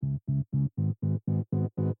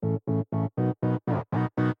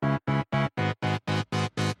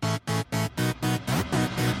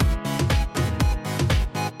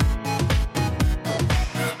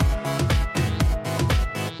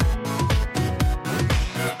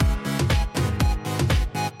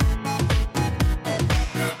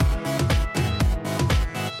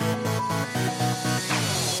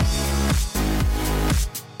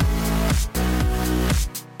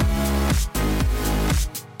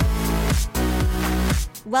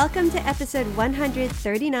Welcome to episode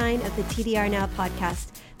 139 of the TDR Now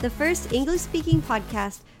podcast, the first English-speaking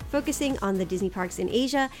podcast focusing on the Disney parks in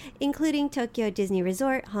Asia, including Tokyo Disney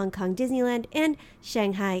Resort, Hong Kong Disneyland, and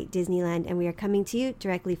Shanghai Disneyland, and we are coming to you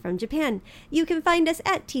directly from Japan. You can find us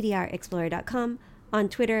at tdrexplorer.com, on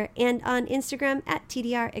Twitter and on Instagram at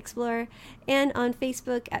tdrexplorer, and on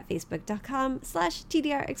Facebook at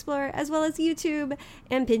facebook.com/tdrexplorer, as well as YouTube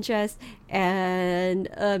and Pinterest and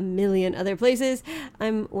a million other places.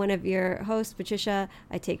 I'm one of your hosts, Patricia.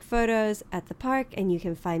 I take photos at the park, and you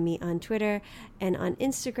can find me on Twitter and on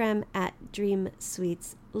Instagram at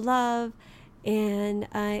DreamSweetsLove, and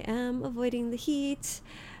I am avoiding the heat,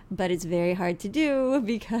 but it's very hard to do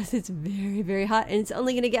because it's very, very hot, and it's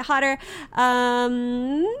only going to get hotter.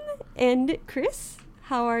 And Chris,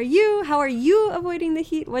 how are you? How are you avoiding the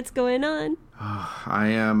heat? What's going on? I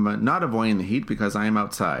am not avoiding the heat because I am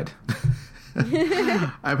outside.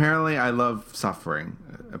 Apparently, I love suffering.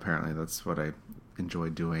 Apparently, that's what I enjoy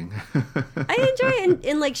doing. I enjoy it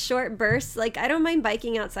in like short bursts. Like, I don't mind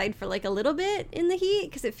biking outside for like a little bit in the heat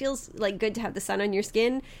because it feels like good to have the sun on your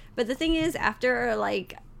skin. But the thing is, after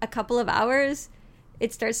like a couple of hours,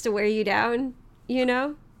 it starts to wear you down, you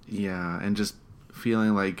know? Yeah, and just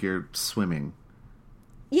feeling like you're swimming.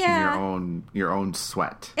 Yeah. In your own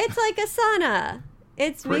sweat. It's like a sauna.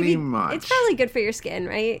 It's pretty much. It's probably good for your skin,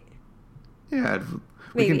 right? Yeah,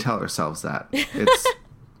 we can tell ourselves that.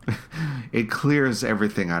 It clears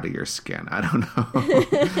everything out of your skin. I don't know.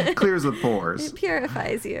 It clears the pores. It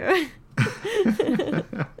purifies you.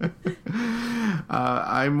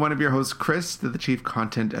 I'm one of your hosts, Chris, the chief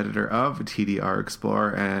content editor of TDR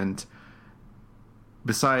Explorer, and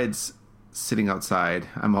besides sitting outside,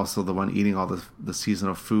 I'm also the one eating all the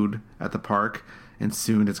seasonal food at the park, and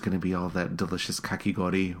soon it's going to be all that delicious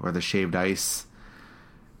kakigori, or the shaved ice,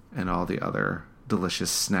 and all the other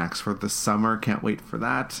delicious snacks for the summer. Can't wait for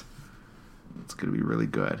that. It's going to be really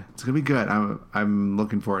good. It's going to be good. I'm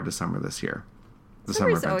looking forward to summer this year. The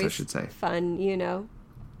summer events, I should say. Fun, you know.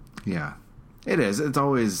 Yeah, it is. It's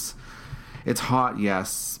hot,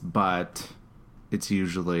 yes, but it's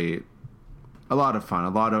usually a lot of fun.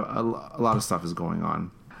 A lot of stuff is going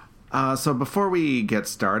on. So before we get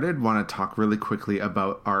started, want to talk really quickly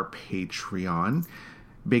about our Patreon.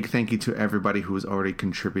 Big thank you to everybody who is already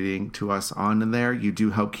contributing to us on there. You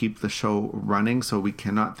do help keep the show running, so we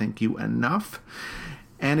cannot thank you enough.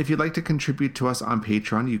 And if you'd like to contribute to us on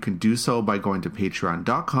Patreon, you can do so by going to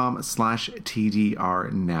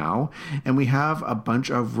patreon.com/TDRnow. And we have a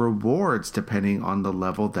bunch of rewards depending on the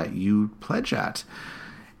level that you pledge at.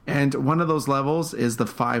 And one of those levels is the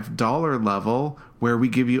 $5 level, where we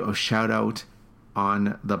give you a shout out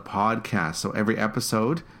on the podcast. So every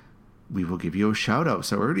episode, we will give you a shout out.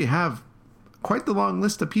 So we already have quite the long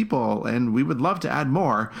list of people, and we would love to add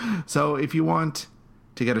more. So if you want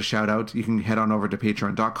to get a shout out, you can head on over to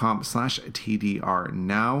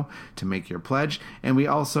patreon.com/TDRnow to make your pledge. And we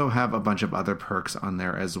also have a bunch of other perks on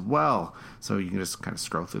there as well. So you can just kind of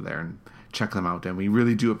scroll through there and check them out. And we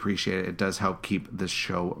really do appreciate it. It does help keep this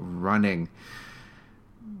show running.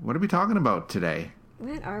 What are we talking about today?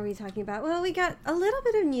 What are we talking about? Well, we got a little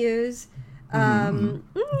bit of news. Some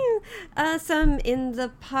in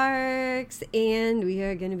the parks, and we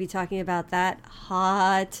are going to be talking about that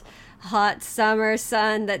hot summer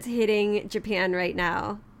sun that's hitting Japan right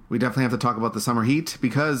now. We definitely have to talk about the summer heat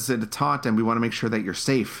because it's hot, and we want to make sure that you're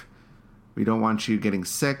safe. We don't want you getting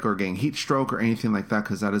sick or getting heat stroke or anything like that,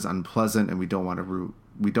 because that is unpleasant, and we don't want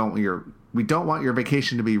your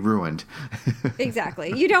vacation to be ruined.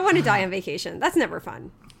 Exactly. You don't want to die on vacation. That's never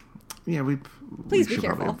fun. Yeah, Please we be should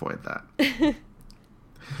careful. probably avoid that.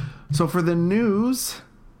 So for the news,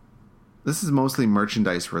 this is mostly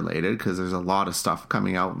merchandise related because there's a lot of stuff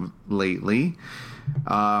coming out lately.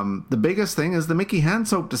 The biggest thing is the Mickey hand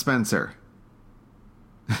soap dispenser.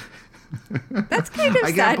 That's kind of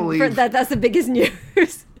sad that's the biggest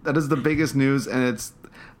news. That is the biggest news, and it's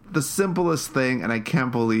the simplest thing, and I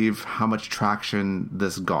can't believe how much traction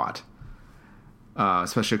this got.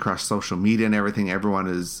 Especially across social media and everything. Everyone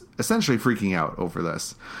is essentially freaking out over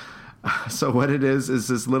this. So what it is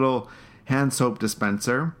this little hand soap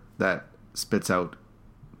dispenser that spits out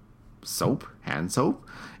soap, hand soap.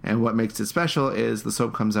 And what makes it special is the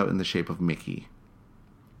soap comes out in the shape of Mickey.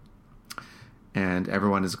 And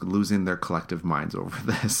everyone is losing their collective minds over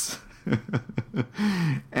this.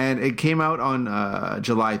 And it came out on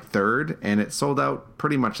July 3rd, and it sold out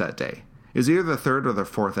pretty much that day. It was either the 3rd or the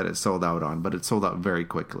 4th that it sold out on, but it sold out very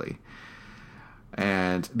quickly.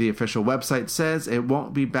 And the official website says it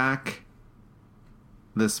won't be back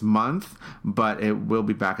this month, but it will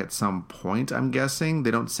be back at some point, I'm guessing.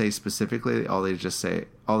 They don't say specifically. All they say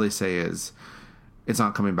is it's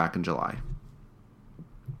not coming back in July.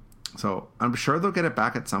 So I'm sure they'll get it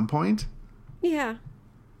back at some point. Yeah.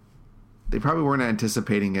 They probably weren't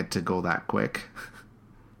anticipating it to go that quick.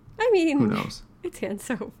 I mean, who knows? It's hand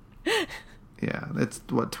soap. Yeah, it's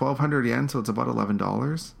what, 1,200 yen, so it's about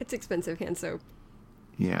 $11. It's expensive hand soap.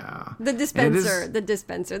 Yeah. The dispenser.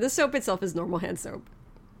 The soap itself is normal hand soap.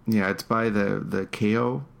 Yeah, it's by the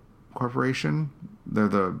KO Corporation. They're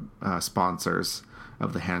the sponsors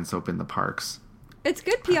of the hand soap in the parks. It's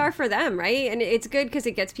good PR for them, right? And it's good because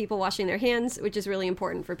it gets people washing their hands, which is really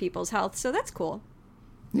important for people's health. So that's cool.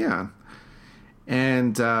 Yeah.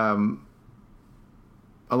 And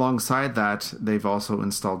alongside that, they've also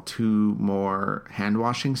installed 2 more hand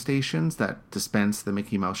washing stations that dispense the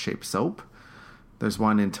Mickey Mouse shaped soap. There's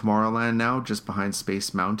one in Tomorrowland now, just behind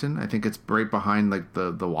Space Mountain. I think it's right behind like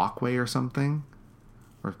the walkway or something,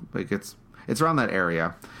 or like it's around that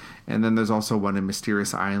area. And then there's also one in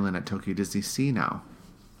Mysterious Island at Tokyo Disney Sea now.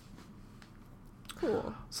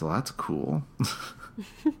 Cool. So that's cool.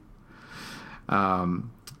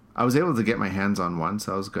 I was able to get my hands on one,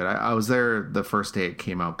 so that was good. I was there the first day it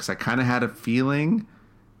came out because I kind of had a feeling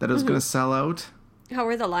that it was going to sell out. How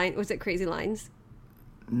were the lines? Was it crazy lines?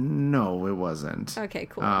 No, it wasn't. Okay,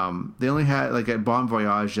 cool. They only had, like at Bon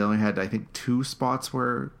Voyage, they only had, I think, 2 spots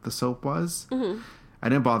where the soap was. Mm-hmm. I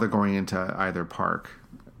didn't bother going into either park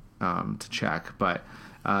to check, but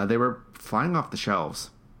they were flying off the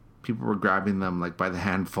shelves. People were grabbing them like by the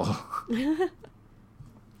handful.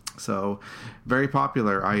 So, very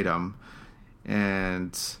popular item.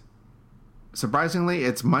 And surprisingly,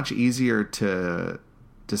 it's much easier to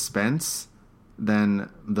dispense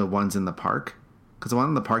than the ones in the park. Because the one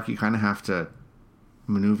in the park, you kind of have to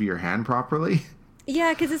maneuver your hand properly.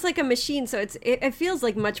 Yeah, because it's like a machine, so it feels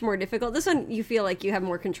like much more difficult. This one, you feel like you have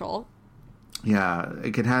more control. Yeah,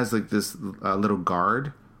 it has like this little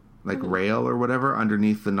guard, like rail or whatever,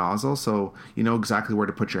 underneath the nozzle. So you know exactly where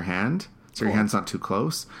to put your hand. So your hand's not too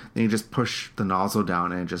close. Then you just push the nozzle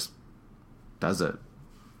down and it just does it. So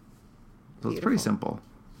Beautiful. It's pretty simple.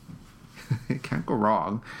 It can't go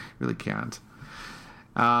wrong. It really can't.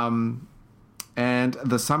 And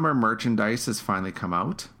the summer merchandise has finally come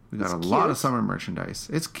out. We got a lot of summer merchandise.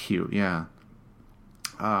 It's cute, yeah.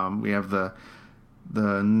 We have the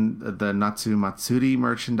Natsu Matsuri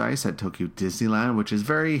merchandise at Tokyo Disneyland, which is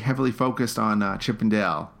very heavily focused on Chip 'n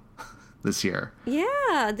Dale this year.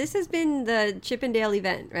 Yeah, this has been the Chip 'n Dale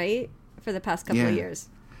event, right? For the past couple of years.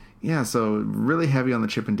 Yeah, so really heavy on the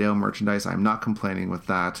Chip 'n Dale merchandise. I'm not complaining with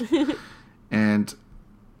that. And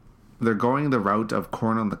they're going the route of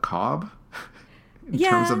corn on the cob in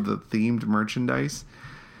terms of the themed merchandise,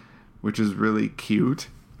 which is really cute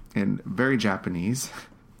and very Japanese.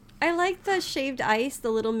 I like the shaved ice,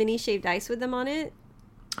 the little mini shaved ice with them on it.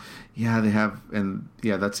 Yeah, they have, and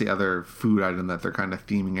yeah, that's the other food item that they're kind of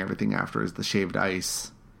theming everything after is the shaved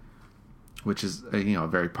ice, which is a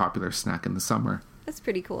very popular snack in the summer. That's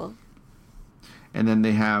pretty cool. And then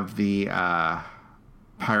they have the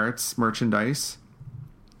Pirates merchandise,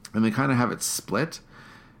 and they kind of have it split.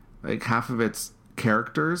 Like half of it's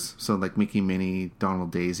characters, so like Mickey, Minnie,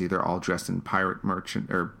 Donald, Daisy, they're all dressed in pirate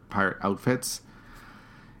outfits,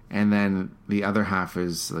 and then the other half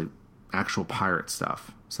is like actual pirate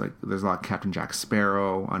stuff. So like there's a lot of Captain Jack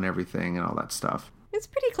Sparrow on everything and all that stuff. It's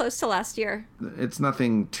pretty close to last year. It's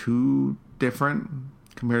nothing too different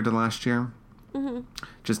compared to last year. Mm-hmm.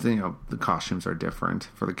 Just the costumes are different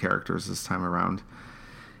for the characters this time around.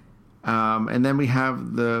 And then we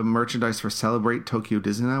have the merchandise for Celebrate Tokyo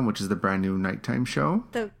Disneyland, which is the brand new nighttime show.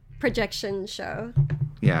 The projection show.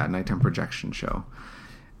 Yeah, nighttime projection show.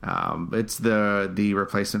 It's the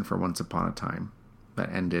replacement for Once Upon a Time that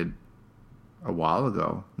ended a while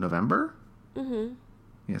ago. November? Mm-hmm.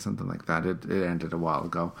 Yeah, something like that. It ended a while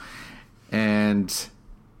ago. And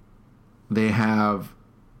they have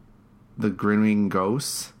the Grinning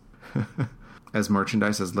Ghosts as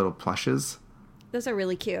merchandise, as little plushes. Those are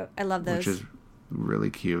really cute. I love those. Which is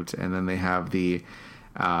really cute. And then they have they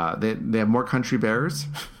have more country bears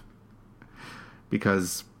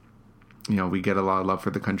because we get a lot of love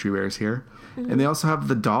for the country bears here. Mm-hmm. And they also have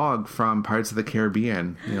the dog from Pirates of the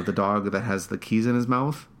Caribbean. The dog that has the keys in his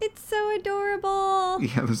mouth. It's so adorable.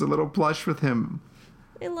 Yeah, there's a little plush with him.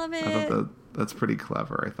 I love it. I thought that's pretty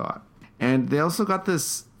clever, I thought. And they also got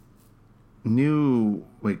this new,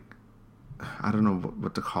 I don't know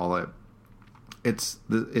what to call it. It's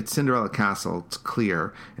Cinderella Castle. It's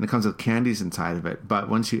clear, and it comes with candies inside of it. But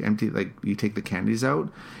once you you take the candies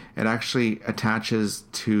out, it actually attaches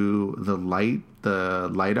to the light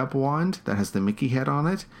up wand that has the Mickey head on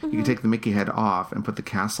it. Mm-hmm. You can take the Mickey head off and put the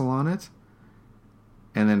castle on it,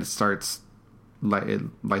 and then it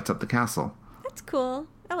lights up the castle. That's cool.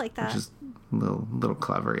 I like that. Which is a little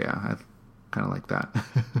clever, yeah. I kind of like that.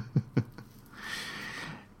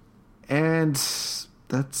 And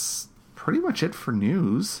that's pretty much it for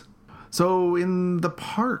news. So in the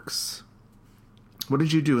parks, what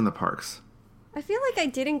did you do in the parks? I feel like I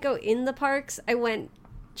didn't go in the parks. I went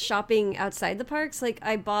shopping outside the parks. Like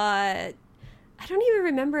I bought, I don't even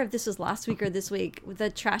remember if this was last week or this week, the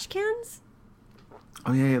trash cans.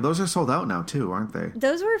 Oh yeah, those are sold out now too, aren't they?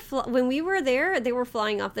 Those were when we were there, they were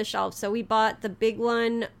flying off the shelf. So we bought the big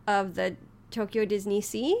one of the Tokyo Disney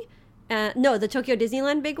Sea. No, the Tokyo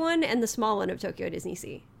Disneyland big one and the small one of Tokyo Disney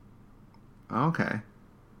Sea. Okay.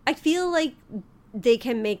 I feel like they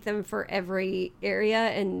can make them for every area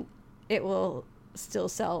and it will still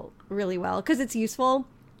sell really well because it's useful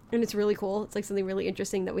and it's really cool. It's like something really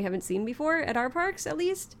interesting that we haven't seen before at our parks, at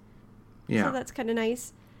least. Yeah. So that's kind of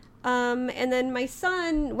nice. And then my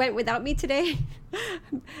son went without me today.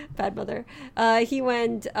 Bad mother. He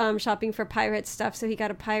went shopping for pirate stuff. So he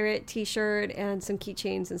got a pirate t-shirt and some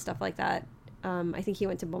keychains and stuff like that. I think he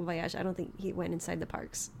went to Bon Voyage. I don't think he went inside the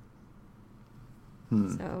parks.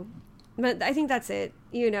 So, but I think that's it.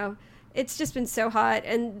 You know, it's just been so hot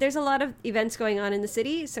and there's a lot of events going on in the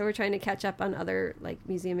city. So we're trying to catch up on other like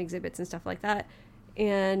museum exhibits and stuff like that.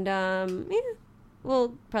 And yeah,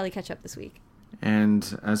 we'll probably catch up this week.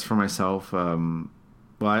 And as for myself, I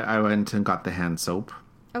went and got the hand soap.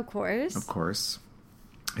 Of course. Of course.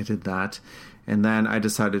 I did that. And then I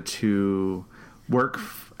decided to work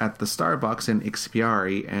at the Starbucks in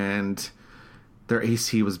Ikspiari, and their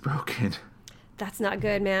AC was broken. That's not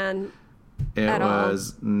good, man. It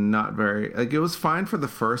was not very... Like, it was fine for the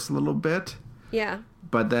first little bit. Yeah.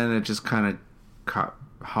 But then it just kind of got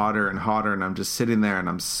hotter and hotter, and I'm just sitting there and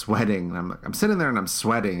I'm sweating. And I'm sitting there and I'm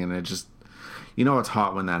sweating, and it just... You know it's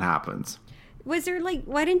hot when that happens. Was there like,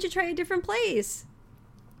 why didn't you try a different place?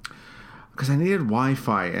 Because I needed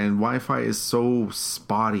Wi-Fi, and Wi-Fi is so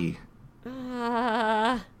spotty.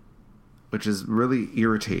 Which is really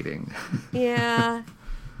irritating. Yeah.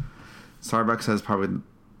 Starbucks has probably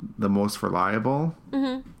the most reliable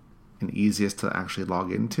and easiest to actually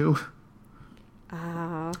log into.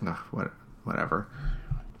 Whatever.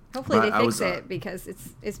 Hopefully they fix it because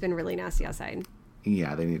it's been really nasty outside.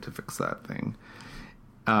 Yeah, they need to fix that thing.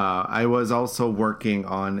 I was also working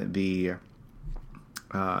on the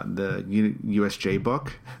USJ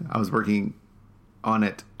book. I was working on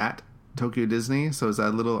it at Tokyo Disney, so is that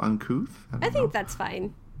a little uncouth? I think that's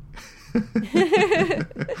fine.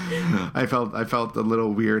 I felt a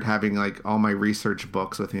little weird having like all my research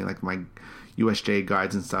books with me, like my USJ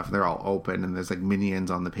guides and stuff. They're all open, and there's like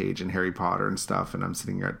Minions on the page and Harry Potter and stuff, and I'm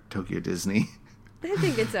sitting here at Tokyo Disney. I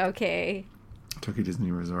think it's okay. Tokyo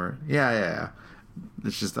Disney Resort. Yeah.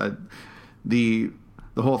 It's just the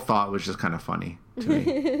whole thought was just kind of funny to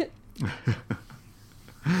me.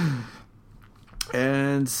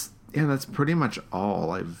 And yeah, that's pretty much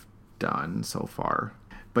all I've done so far.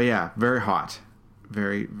 But yeah, very hot.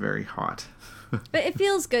 Very, very hot. But it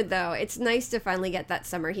feels good, though. It's nice to finally get that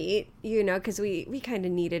summer heat, you know, because we kind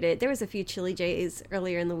of needed it. There was a few chilly days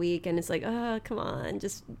earlier in the week, and it's like, oh, come on,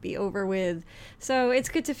 just be over with. So it's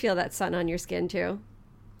good to feel that sun on your skin, too.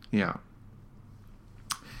 Yeah.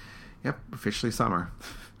 Yep, officially summer.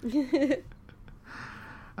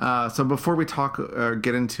 So before we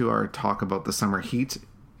get into our talk about the summer heat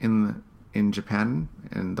in Japan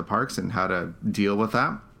and the parks and how to deal with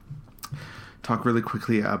that, talk really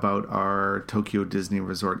quickly about our Tokyo Disney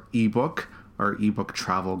Resort ebook, our ebook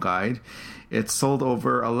travel guide. It's sold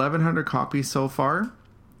over 1,100 copies so far.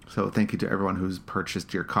 So thank you to everyone who's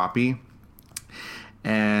purchased your copy.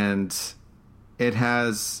 And it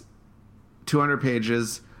has 200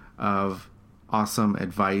 pages of awesome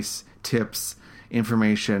advice, tips,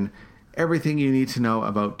 information, everything you need to know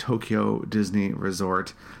about Tokyo Disney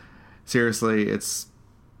Resort. Seriously,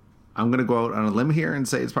 I'm going to go out on a limb here and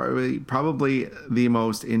say it's probably the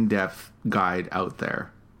most in-depth guide out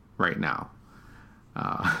there right now.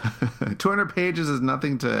 200 pages is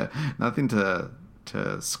nothing to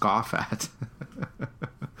scoff at.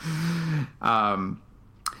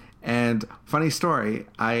 And funny story,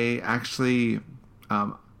 I actually,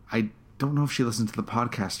 I don't know if she listened to the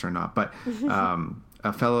podcast or not, but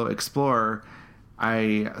a fellow explorer,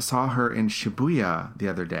 I saw her in Shibuya the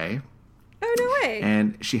other day. Oh, no way.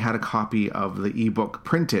 And she had a copy of the ebook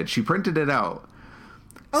printed. She printed it out.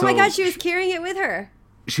 Oh my God, she was carrying it with her.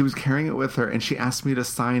 She was carrying it with her, and she asked me to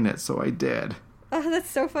sign it, so I did. Oh, that's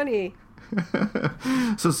so funny.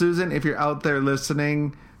 So, Susan, if you're out there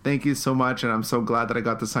listening, thank you so much, and I'm so glad that I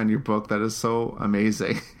got to sign your book. That is so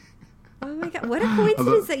amazing. Oh my God, what a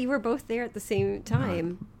coincidence that you were both there at the same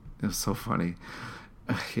time. It was so funny.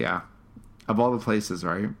 Yeah. of all the places,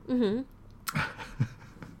 right?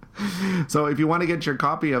 So if you want to get your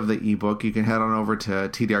copy of the ebook, you can head on over to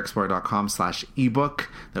tdrexplorer.com/ebook.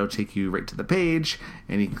 That'll take you right to the page,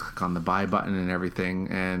 and you can click on the buy button and everything.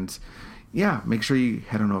 And yeah, make sure you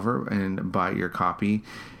head on over and buy your copy.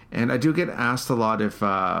 And I do get asked a lot if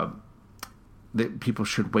that people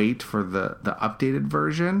should wait for the updated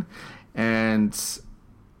version. And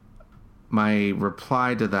my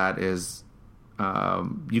reply to that is,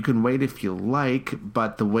 you can wait if you like,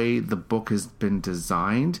 but the way the book has been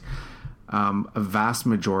designed, a vast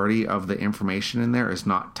majority of the information in there is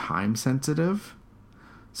not time sensitive.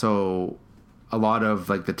 So a lot of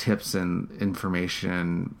like the tips and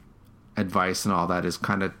information, advice and all that is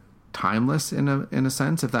kind of timeless in a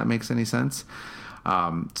sense, if that makes any sense.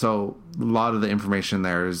 So a lot of the information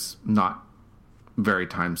there is not very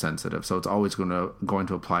time sensitive, so it's always going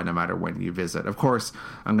to apply no matter when you visit. Of course,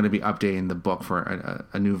 I'm going to be updating the book for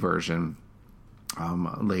a new version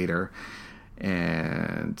later,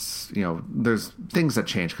 and there's things that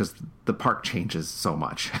change because the park changes so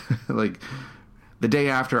much. Like the day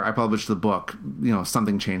after I published the book,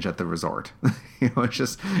 something changed at the resort.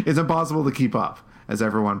 It's impossible to keep up, as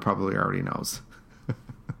everyone probably already knows.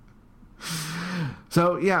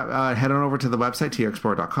 So yeah, head on over to the website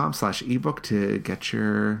tdrexplorer.com/ebook to get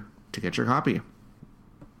your copy.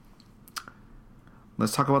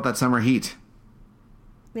 Let's talk about that summer heat.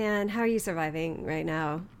 Man, how are you surviving right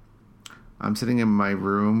now? I'm sitting in my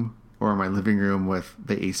room or my living room with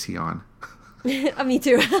the AC on. Me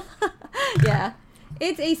too. Yeah,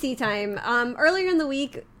 it's AC time. Earlier in the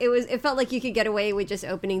week, it felt like you could get away with just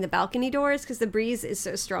opening the balcony doors because the breeze is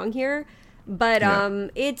so strong here. But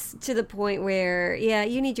it's to the point where, yeah,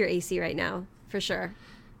 you need your AC right now, for sure.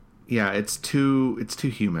 Yeah, it's too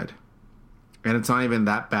humid. And it's not even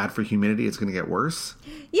that bad for humidity. It's going to get worse.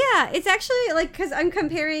 Yeah, it's actually like, because I'm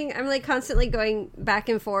like constantly going back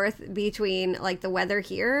and forth between like the weather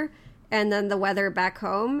here and then the weather back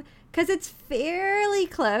home. Because it's fairly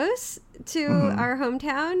close to our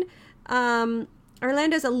hometown.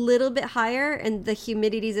 Orlando's a little bit higher and the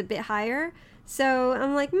humidity's a bit higher. So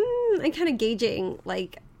I'm like, I'm kind of gauging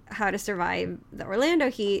like how to survive the Orlando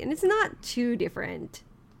heat, and it's not too different.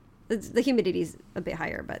 The humidity's a bit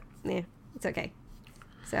higher, but yeah, it's okay.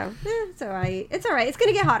 So it's all right. It's all right. It's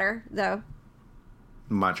gonna get hotter though.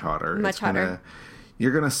 Much hotter. Much hotter.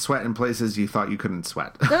 You're gonna sweat in places you thought you couldn't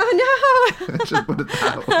sweat. Oh no! Just put it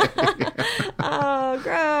that way. Oh,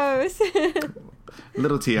 gross.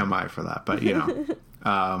 Little TMI for that, but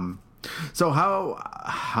So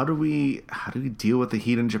how do we deal with the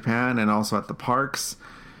heat in Japan and also at the parks?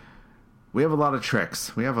 We have a lot of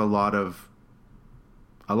tricks. We have a lot of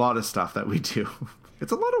stuff that we do.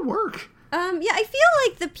 It's a lot of work. Yeah, I feel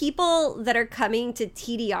like the people that are coming to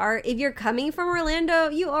TDR, if you're coming from Orlando,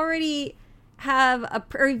 you already have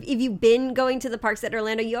or if you've been going to the parks at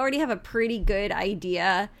Orlando, you already have a pretty good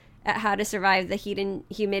idea at how to survive the heat and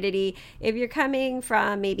humidity. If you're coming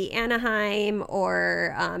from maybe Anaheim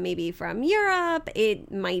or maybe from Europe,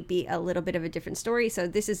 it might be a little bit of a different story. So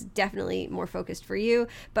this is definitely more focused for you.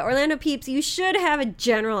 But Orlando peeps, you should have a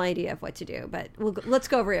general idea of what to do. But let's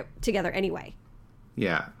go over it together anyway.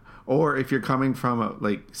 Yeah. Or if you're coming from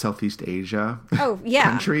like Southeast Asia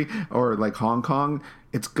country or like Hong Kong,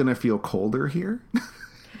 it's going to feel colder here.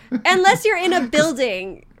 Unless you're in a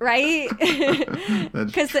building, right?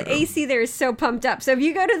 Because the AC there is so pumped up. So if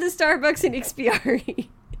you go to the Starbucks in Ikspiari,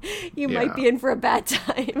 you might be in for a bad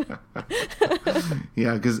time.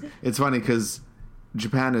 Yeah, because it's funny because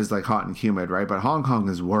Japan is like hot and humid, right? But Hong Kong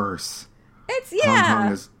is worse. Hong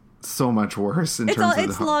Kong is so much worse in terms of...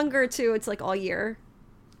 It's longer, too. It's like all year.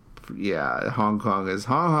 Yeah, Hong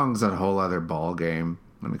Kong's a whole other ball game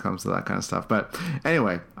when it comes to that kind of stuff. But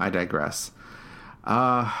anyway, I digress.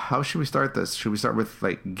 How should we start this? Should we start with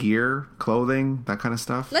like gear, clothing, that kind of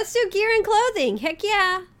stuff? Let's do gear and clothing. Heck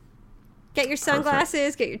yeah. Get your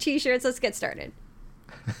sunglasses, Get your t-shirts. Let's get started.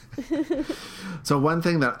 So one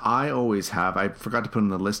thing that I always have, I forgot to put on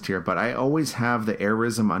the list here, but I always have the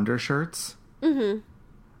Airism undershirts. Mm-hmm.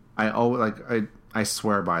 I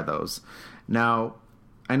swear by those. Now,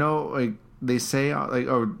 I know like they say like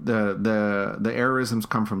the Airisms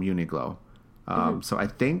come from Uniqlo. So I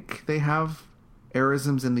think they have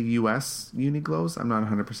Airisms in the U.S. Uniqlos. I'm not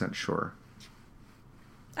 100% sure.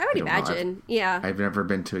 I would imagine, yeah. I've never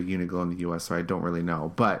been to a Uniqlo in the U.S., so I don't really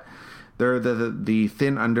know. But they're the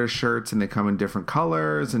thin undershirts, and they come in different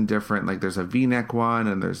colors and different, like there's a V-neck one,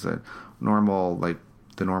 and there's a normal, like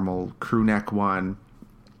the normal crew neck one.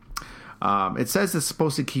 It says it's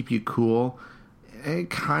supposed to keep you cool. It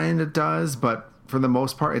kind of does, but for the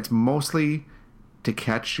most part, it's mostly to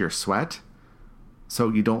catch your sweat. so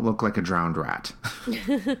you don't look like a drowned rat.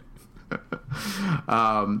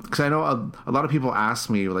 Because I know a lot of people ask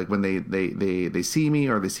me, like, when they see me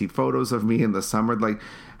or they see photos of me in the summer, like,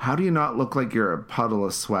 how do you not look like you're a puddle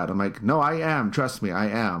of sweat? I'm like, no, I am. Trust me, I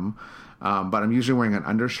am. But I'm usually wearing an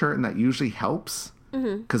undershirt, and that usually helps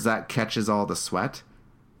because that catches all the sweat,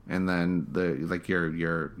 and then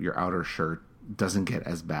your outer shirt doesn't get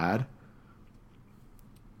as bad.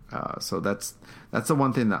 So that's the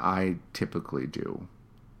one thing that I typically do.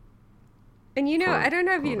 And I don't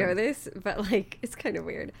know if you know this, but like it's kind of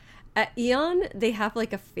weird. At Aeon, they have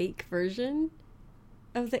like a fake version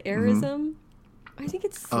of the Aerism. I think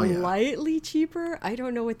it's slightly cheaper. I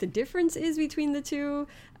don't know what the difference is between the two.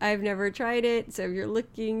 I've never tried it. So if you're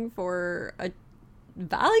looking for a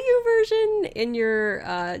value version and you're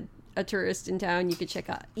a tourist in town, you could check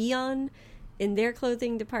out Aeon in their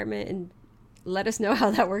clothing department and let us know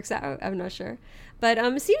how that works out. I'm not sure. But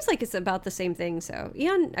it seems like it's about the same thing. So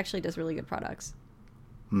Aeon actually does really good products.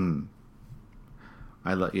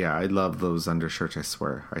 I love those undershirts. I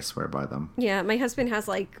swear by them. Yeah, my husband has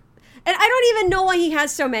like, and I don't even know why he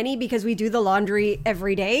has so many because we do the laundry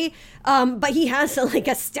every day. But he has like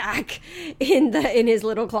a stack in his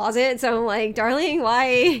little closet. So I'm like, darling,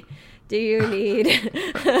 why do you need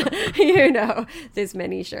this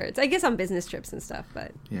many shirts? I guess on business trips and stuff,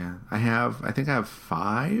 but yeah, I think I have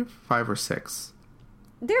five or six.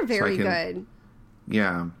 They're very good.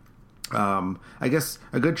 Yeah. I guess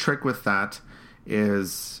a good trick with that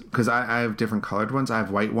is because I have different colored ones. I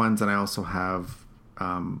have white ones and I also have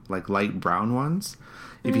like light brown ones.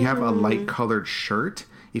 If you have a light colored shirt,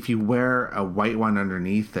 if you wear a white one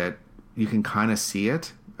underneath it, you can kind of see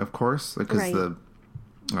it, of course, because the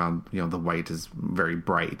white is very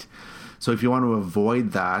bright. So if you want to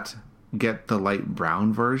avoid that, get the light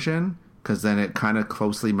brown version, because then it kind of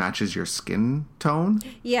closely matches your skin tone.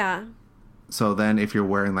 Yeah. So then if you're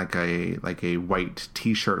wearing like a white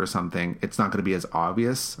t-shirt or something, it's not going to be as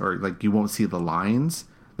obvious, or like you won't see the lines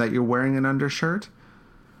that you're wearing an undershirt.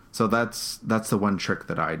 So that's the one trick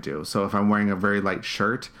that I do. So if I'm wearing a very light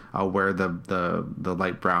shirt, I'll wear the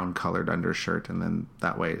light brown colored undershirt, and then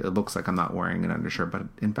that way it looks like I'm not wearing an undershirt, but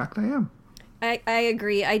in fact I am. I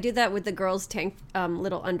agree. I do that with the girls' tank,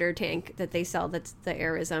 little under tank that they sell. That's the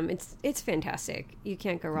Aerism. It's fantastic. You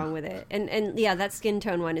can't go wrong with it. And yeah, that skin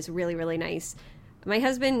tone one is really, really nice. My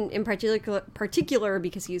husband in particular,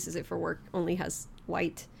 because he uses it for work, only has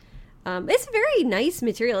white. It's a very nice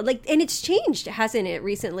material. Like, and it's changed, hasn't it,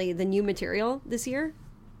 recently? The new material this year.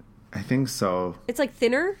 I think so. It's like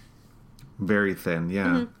thinner. Very thin.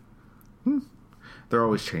 Yeah. They're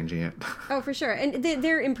always changing it. Oh, for sure. And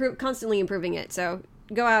they're constantly improving it. So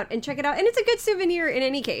go out and check it out. And it's a good souvenir in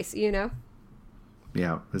any case,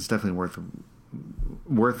 Yeah, it's definitely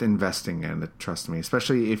worth investing in, trust me.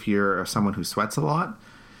 Especially if you're someone who sweats a lot.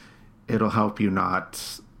 It'll help you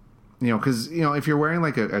not, because, if you're wearing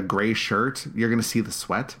like a gray shirt, you're going to see the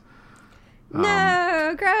sweat.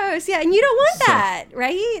 No, gross. Yeah, and you don't want that,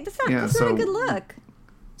 right? That's not a good look.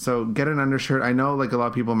 So get an undershirt. I know like a lot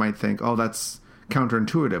of people might think, oh, that's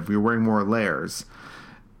counterintuitive. You're wearing more layers.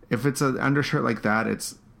 If it's an undershirt like that,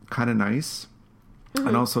 it's kind of nice.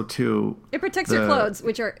 And also too, it protects your clothes,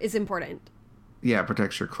 which is important. Yeah, it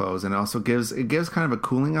protects your clothes, and also gives kind of a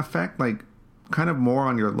cooling effect, like kind of more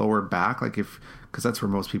on your lower back, like because that's where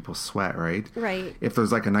most people sweat, right? Right. If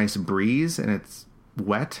there's like a nice breeze and it's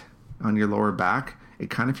wet on your lower back, it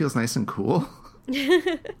kind of feels nice and cool.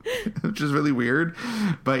 Which is really weird,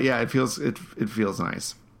 but yeah, it feels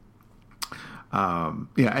nice.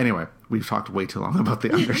 Anyway, we've talked way too long about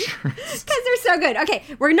the undershirts. Because they're so good. Okay,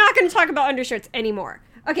 we're not going to talk about undershirts anymore.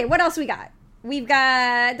 Okay, what else we got? We've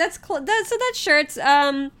got, that's shirts.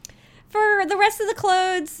 For the rest of the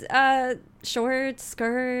clothes, shorts,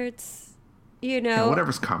 skirts, Yeah,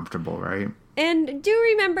 whatever's comfortable, right? And do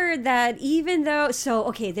remember that even though,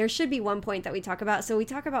 there should be one point that we talk about. So we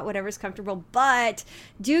talk about whatever's comfortable, but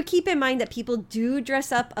do keep in mind that people do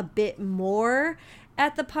dress up a bit more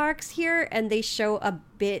at the parks here, and they show a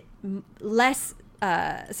bit less,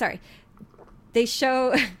 they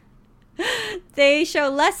show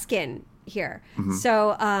less skin here.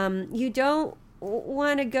 So you don't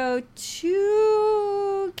want to go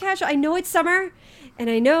too casual. I know it's summer, and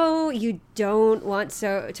I know you don't want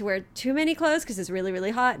to wear too many clothes because it's really, really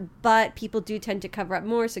hot, but people do tend to cover up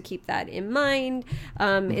more, so keep that in mind.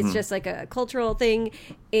 It's just like a cultural thing,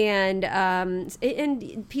 and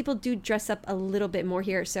people do dress up a little bit more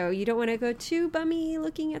here, so you don't want to go too bummy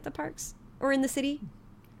looking at the parks or in the city,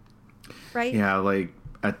 right? Yeah, like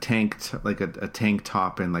a tank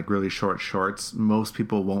top and like really short shorts. Most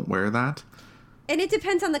people won't wear that. And it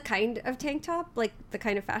depends on the kind of tank top, like the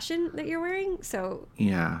kind of fashion that you're wearing. So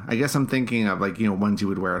Yeah, I guess I'm thinking of like, ones you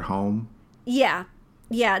would wear at home. yeah.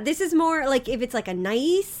 Yeah, this is more like if it's like a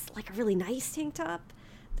really nice tank top,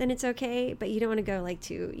 then it's okay. But you don't want to go like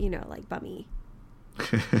too, like bummy.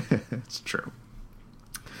 It's true.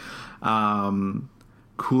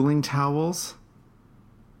 Cooling towels.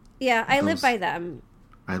 Yeah, I live by them.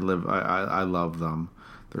 I love them.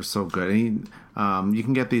 They're so good. And you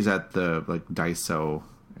can get these at the like Daiso,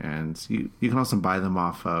 and you can also buy them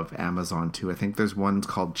off of Amazon too. I think there's one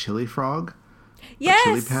called Chili Frog. Yes.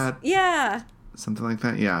 Chili Pad. Yeah. Something like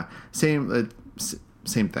that. Yeah. Same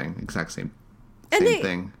thing. Exact same. And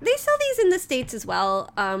thing. They sell these in the States as well.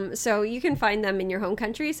 So you can find them in your home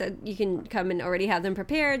country. So you can come and already have them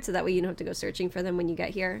prepared. So that way you don't have to go searching for them when you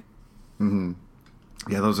get here. Mm-hmm.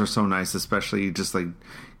 Yeah, those are so nice, especially just like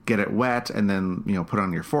get it wet and then, put it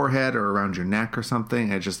on your forehead or around your neck or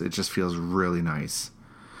something. It just feels really nice.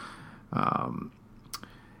 And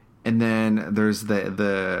then there's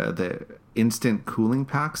the instant cooling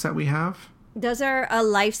packs that we have. Those are a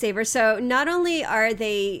lifesaver. So not only are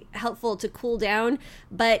they helpful to cool down,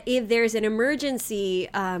 but if there's an emergency,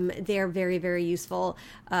 they're very, very useful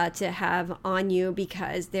to have on you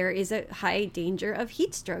because there is a high danger of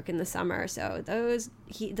heat stroke in the summer. So those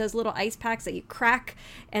little ice packs that you crack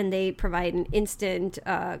and they provide an instant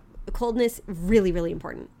coldness, really, really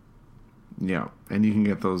important. Yeah, and you can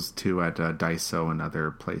get those too at Daiso and other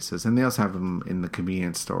places. And they also have them in the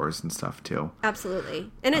convenience stores and stuff too. Absolutely.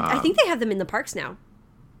 And I think they have them in the parks now.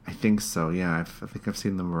 I think so, yeah. I think I've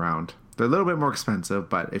seen them around. They're a little bit more expensive,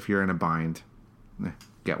 but if you're in a bind,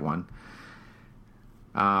 get one.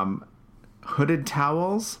 Hooded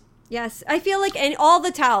towels. Yes, I feel like all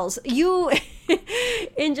the towels. You,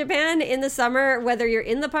 in Japan, in the summer, whether you're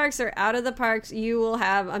in the parks or out of the parks, you will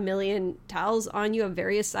have a million towels on you of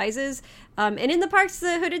various sizes. And in the parks,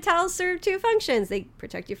 the hooded towels serve two functions. They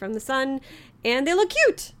protect you from the sun, and they look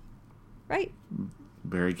cute, right?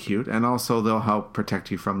 Very cute. And also they'll help protect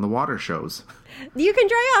you from the water shows. You can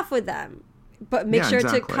dry off with them. But make sure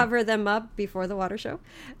to cover them up before the water show,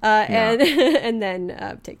 and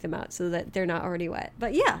then take them out so that they're not already wet.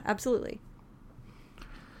 But yeah, absolutely.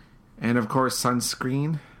 And of course,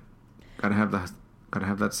 sunscreen. Gotta have that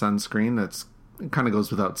sunscreen. It kind of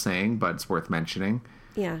goes without saying, but it's worth mentioning.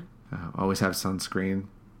 Yeah. Always have sunscreen,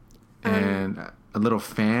 and a little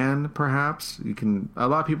fan, perhaps. A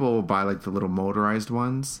lot of people will buy like the little motorized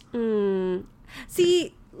ones.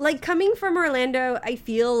 See. Like, coming from Orlando, I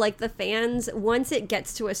feel like the fans, once it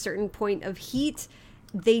gets to a certain point of heat,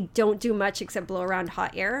 they don't do much except blow around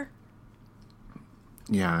hot air.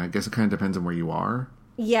 Yeah, I guess it kind of depends on where you are.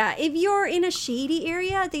 Yeah, if you're in a shady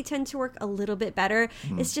area, they tend to work a little bit better.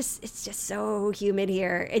 It's just so humid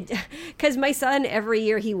here. Because my son, every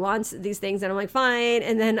year, he wants these things, and I'm like, fine.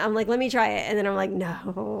 And then I'm like, let me try it. And then I'm like,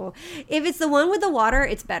 no. If it's the one with the water,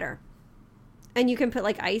 it's better. And you can put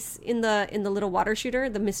like ice in the little water shooter,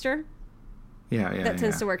 the mister. Yeah. That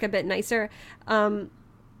tends to work a bit nicer.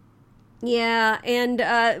 Yeah,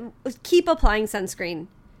 and keep applying sunscreen.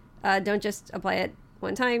 Don't just apply it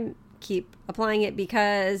one time. Keep applying it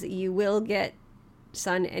because you will get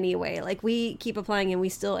sun anyway. Like, we keep applying and we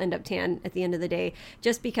still end up tan at the end of the day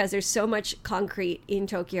just because there's so much concrete in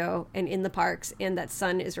Tokyo and in the parks, and that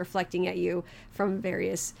sun is reflecting at you from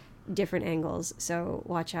various different angles. So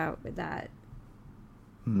watch out with that.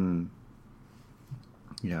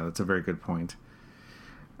 Yeah, that's a very good point.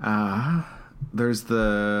 There's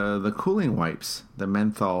the cooling wipes, the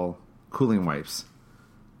menthol cooling wipes.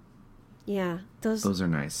 Yeah, those are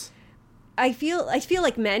nice. I feel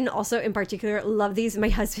like men also in particular love these. My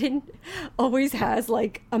husband always has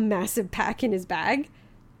like a massive pack in his bag.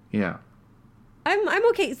 Yeah. I'm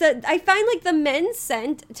okay. So I find like the men's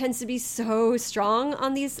scent tends to be so strong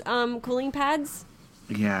on these cooling pads.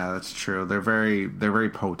 Yeah, that's true. They're very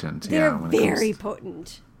potent. They're very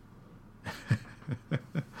potent.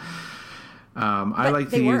 I like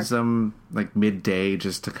to use them like midday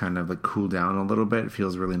just to kind of like cool down a little bit. It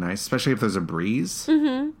feels really nice, especially if there's a breeze.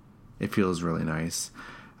 Mm-hmm. It feels really nice.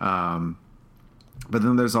 But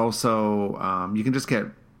then there's also you can just get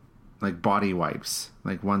like body wipes,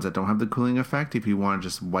 like ones that don't have the cooling effect. If you want to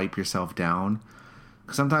just wipe yourself down,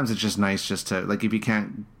 'cause sometimes it's just nice just to like if you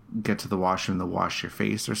can't get to the washroom to wash your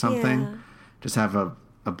face or something, just have a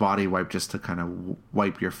body wipe just to kind of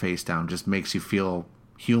wipe your face down. Just makes you feel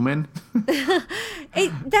human.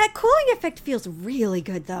 That cooling effect feels really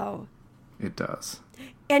good though. It does.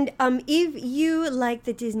 And if you like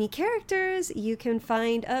the Disney characters, you can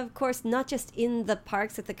find, of course, not just in the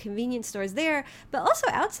parks at the convenience stores there, but also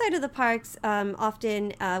outside of the parks,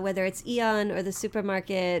 often, whether it's Aeon or the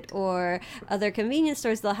supermarket or other convenience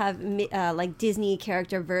stores, they'll have like Disney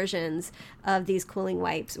character versions of these cooling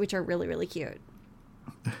wipes, which are really, really cute.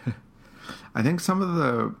 I think some of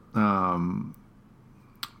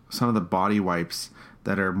the body wipes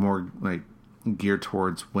that are more like geared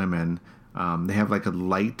towards women, they have like a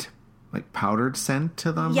light, like powdered scent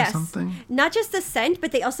to them or something. Not just the scent,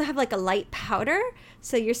 but they also have like a light powder,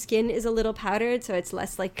 so your skin is a little powdered, so it's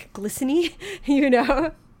less like glistening, you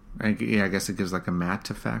know. I guess it gives like a matte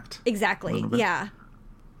effect. Exactly. Yeah.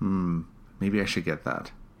 Maybe I should get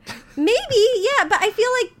that. Maybe, yeah, but I feel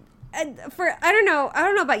like I don't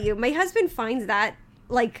know about you. My husband finds that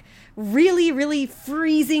like really, really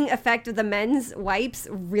freezing effect of the men's wipes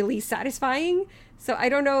really satisfying. So I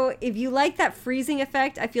don't know if you like that freezing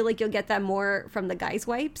effect. I feel like you'll get that more from the guys'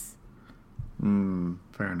 wipes.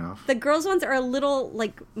 Fair enough. The girls' ones are a little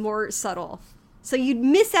like more subtle. So you'd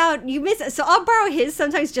miss out. So I'll borrow his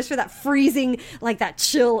sometimes just for that freezing, like that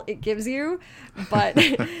chill it gives you. But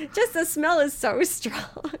just the smell is so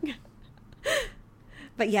strong.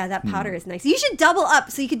 But yeah, that powder is nice. You should double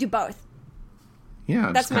up so you could do both.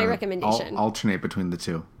 Yeah, that's my recommendation. Alternate between the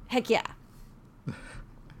two. Heck yeah.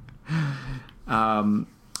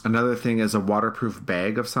 Another thing is a waterproof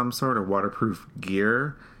bag of some sort or waterproof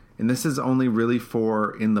gear. And this is only really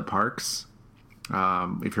for in the parks.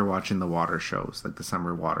 If you're watching the water shows, like the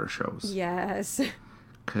summer water shows. Yes.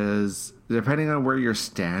 Because depending on where you're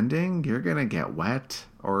standing, you're going to get wet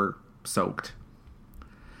or soaked.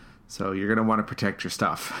 So you're going to want to protect your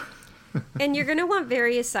stuff. And you're going to want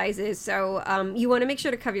various sizes. So you want to make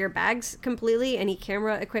sure to cover your bags completely, any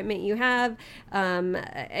camera equipment you have,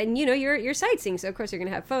 and, you know, your sightseeing. So, of course, you're going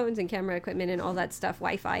to have phones and camera equipment and all that stuff,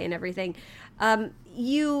 Wi-Fi and everything.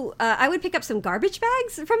 I would pick up some garbage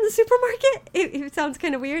bags from the supermarket. It sounds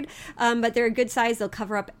kind of weird, but they're a good size. They'll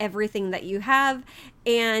cover up everything that you have,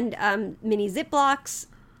 and mini Ziplocs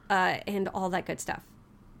and all that good stuff.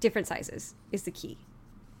 Different sizes is the key.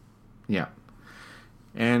 Yeah.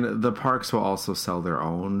 And the parks will also sell their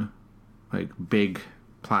own, like, big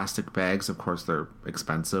plastic bags. Of course, they're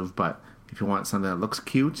expensive, but if you want something that looks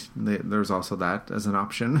cute, there's also that as an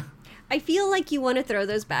option. I feel like you want to throw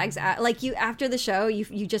those bags out, like after the show,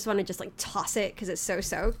 you just want to just like toss it because it's so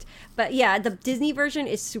soaked. But yeah, the Disney version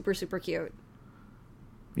is super, super cute.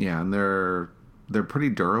 Yeah, and they're pretty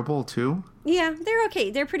durable too. Yeah, they're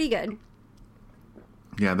okay. They're pretty good.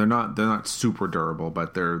 Yeah, they're not super durable,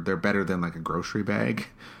 but they're better than like a grocery bag,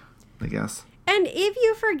 I guess. And if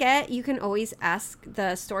you forget, you can always ask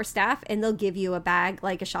the store staff and they'll give you a bag,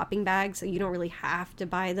 like a shopping bag, so you don't really have to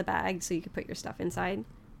buy the bag, so you can put your stuff inside.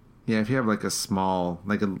 Yeah, if you have like a small,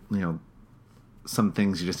 like some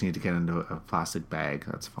things you just need to get into a plastic bag,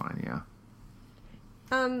 that's fine, yeah.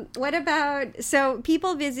 What about, so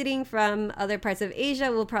people visiting from other parts of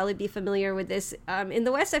Asia will probably be familiar with this. In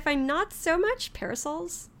the West, I find not so much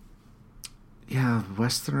parasols. Yeah,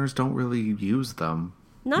 Westerners don't really use them.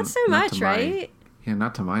 Not so much, right? Yeah,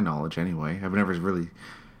 not to my knowledge anyway. I've never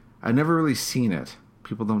really seen it.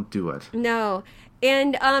 People don't do it. No.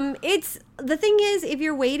 And the thing is, if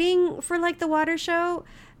you're waiting for like the water show,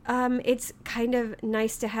 it's kind of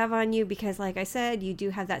nice to have on you because, like I said, you do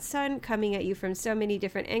have that sun coming at you from so many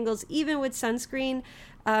different angles. Even with sunscreen,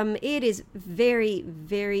 it is very,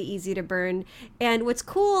 very easy to burn. And what's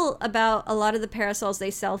cool about a lot of the parasols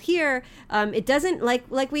they sell here, it doesn't,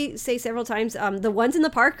 like we say several times, the ones in the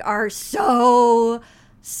park are so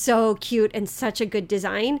cute and such a good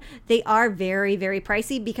design. They are very, very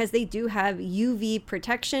pricey because they do have UV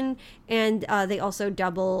protection, and they also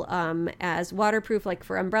double as waterproof, like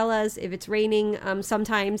for umbrellas if it's raining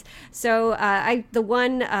sometimes. So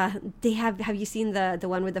they have you seen the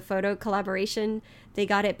one with the photo collaboration? They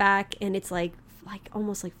got it back and it's like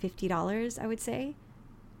almost like $50, I would say.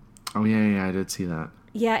 Oh yeah, I did see that.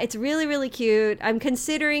 Yeah, it's really, really cute. I'm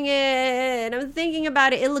considering it, and I'm thinking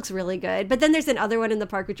about it. It looks really good. But then there's another one in the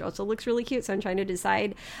park which also looks really cute, so I'm trying to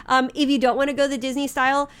decide. If you don't want to go the Disney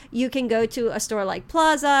style, you can go to a store like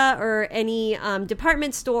Plaza or any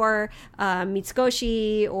department store,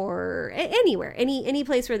 Mitsukoshi, or anywhere, any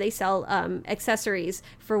place where they sell accessories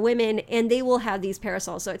for women, and they will have these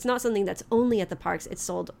parasols. So it's not something that's only at the parks. It's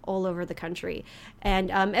sold all over the country,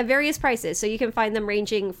 and at various prices. So you can find them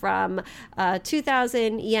ranging from $2,000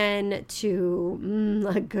 1,000 yen to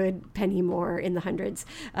a good penny more in the hundreds.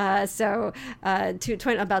 So about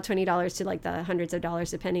 $20 to like the hundreds of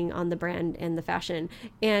dollars, depending on the brand and the fashion.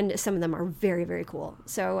 And some of them are very, very cool.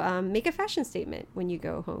 So make a fashion statement when you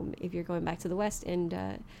go home if you're going back to the West,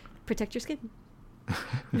 and protect your skin.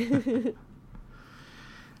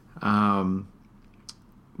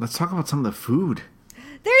 Let's talk about some of the food.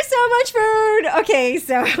 There's so much food. Okay,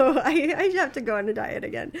 so I have to go on a diet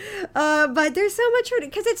again. But there's so much food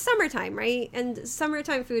because it's summertime, right? And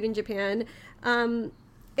summertime food in Japan,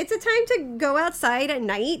 it's a time to go outside at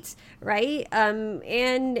night, right?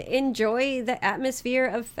 And enjoy the atmosphere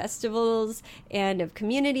of festivals and of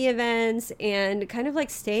community events, and kind of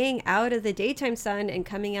like staying out of the daytime sun and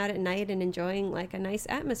coming out at night and enjoying like a nice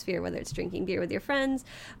atmosphere, whether it's drinking beer with your friends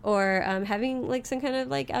or having like some kind of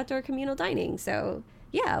like outdoor communal dining. So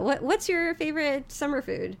yeah, what's your favorite summer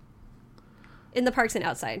food in the parks and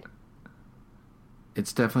outside?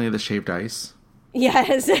 It's definitely the shaved ice.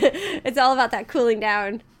 Yes, it's all about that cooling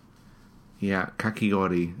down. Yeah,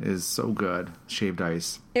 kakigori is so good. Shaved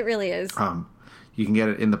ice. It really is. You can get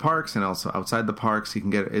it in the parks and also outside the parks. You can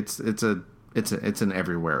get it. It's an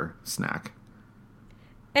everywhere snack.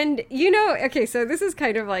 And okay, so this is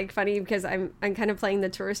kind of like funny because I'm kind of playing the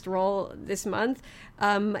tourist role this month.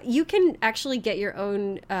 You can actually get your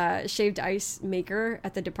own shaved ice maker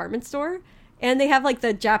at the department store. And they have like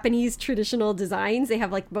the Japanese traditional designs. They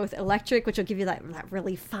have like both electric, which will give you that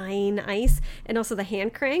really fine ice, and also the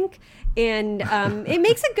hand crank. And it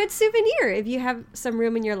makes a good souvenir if you have some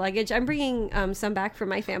room in your luggage. I'm bringing some back for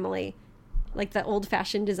my family, like the old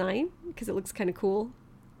fashioned design, because it looks kind of cool.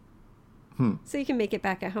 So you can make it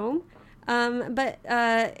back at home. But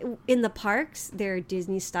in the parks, they're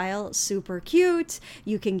Disney style, super cute.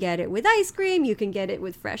 You can get it with ice cream. You can get it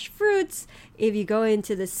with fresh fruits. If you go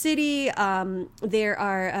into the city, there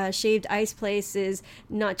are shaved ice places,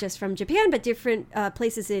 not just from Japan, but different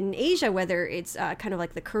places in Asia, whether it's kind of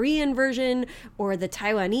like the Korean version or the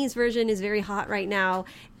Taiwanese version is very hot right now.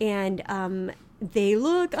 And they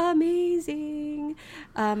look amazing.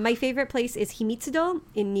 My favorite place is Himitsudo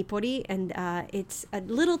in Nippori, and it's a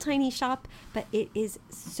little tiny shop, but it is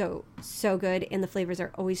so, so good, and the flavors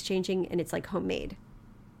are always changing, and it's like homemade.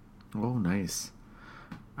 Oh, nice.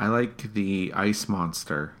 I like the Ice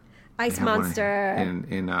Monster. Ice Monster.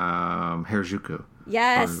 In Harajuku.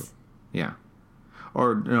 Yes. Yeah.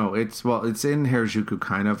 Or no, it's in Harajuku,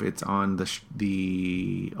 kind of. It's on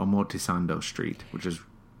the Omotesando Street, which is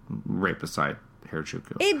right beside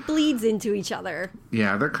Harajuku. It bleeds into each other.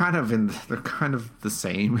 Yeah, they're kind of the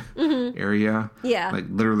same area. Yeah, like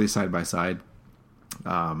literally side by side.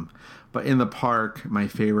 But in the park, my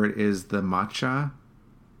favorite is the matcha.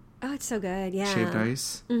 Oh, it's so good. Yeah, shaved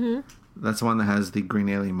ice. Mm-hmm. That's the one that has the green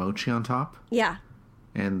alien mochi on top. Yeah,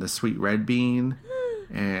 and the sweet red bean,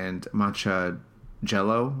 and matcha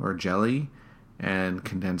jello or jelly, and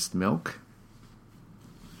condensed milk.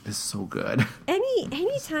 Is so good.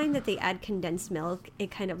 Any time that they add condensed milk, it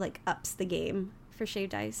kind of like ups the game for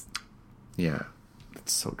shaved ice. Yeah,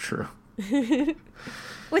 that's so true.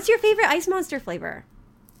 What's your favorite Ice Monster flavor?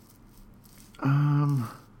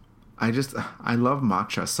 I love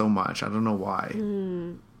matcha so much. I don't know why.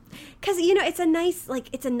 Because it's a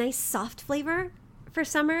nice soft flavor for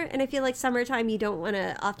summer, and I feel like summertime you don't want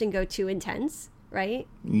to often go too intense, right?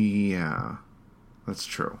 Yeah, that's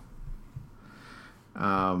true.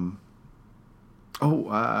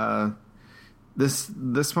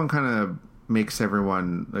 This one kind of makes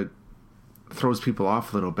everyone, like, throws people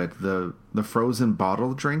off a little bit. The frozen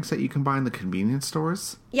bottle drinks that you can buy in the convenience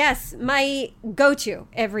stores. Yes, my go-to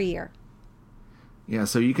every year. Yeah,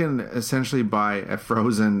 so you can essentially buy a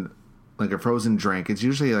frozen drink. It's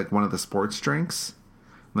usually like one of the sports drinks,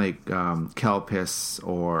 like Kelpis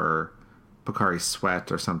or Pocari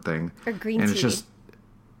Sweat or something, or green tea.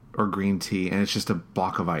 Or green tea, and it's just a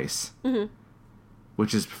block of ice,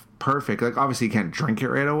 which is perfect. Like, obviously you can't drink it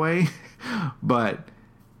right away, but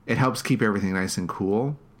it helps keep everything nice and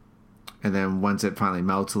cool. And then once it finally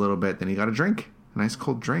melts a little bit, then you got a drink, a nice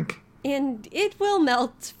cold drink. And it will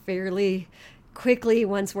melt fairly quickly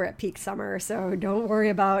once we're at peak summer, so don't worry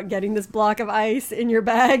about getting this block of ice in your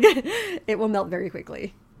bag. It will melt very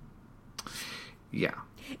quickly. Yeah.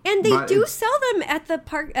 And they do sell them at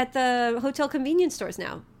the hotel convenience stores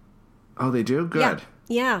now. Oh, they do? Good.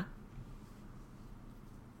 Yeah.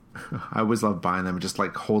 I always love buying them and just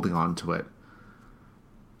like holding on to it.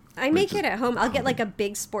 I make it at home. I'll get like a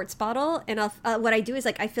big sports bottle, and what I do is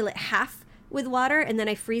like I fill it half with water, and then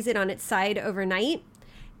I freeze it on its side overnight,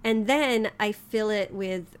 and then I fill it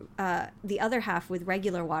with the other half with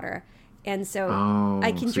regular water, and so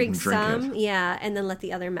I can drink some, and then let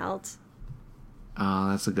the other melt.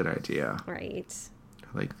 That's a good idea. Right.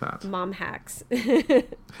 I like that. Mom hacks.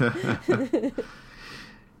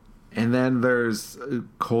 And then there's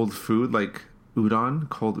cold food like udon,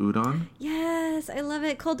 cold udon. Yes, I love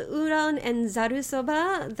it. Cold udon and zaru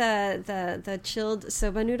soba, the chilled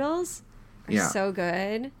soba noodles are so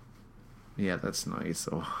good. Yeah, that's nice.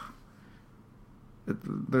 Oh.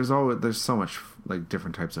 There's so much like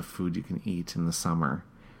different types of food you can eat in the summer.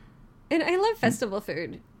 And I love festival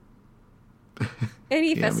food.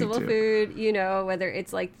 Any festival food, you know, whether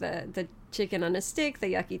it's like the chicken on a stick,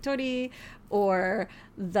 the yakitori, or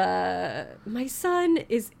my son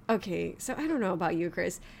is, okay, so I don't know about you,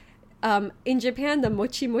 Chris. In Japan, the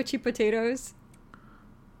mochi potatoes.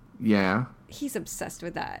 Yeah. He's obsessed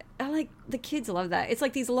with that. The kids love that. It's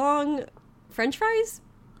like these long French fries.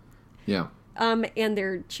 Yeah. And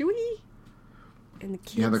they're chewy. And the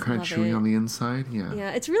kids they're kind of chewy on the inside. Yeah.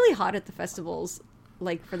 Yeah, it's really hot at the festivals,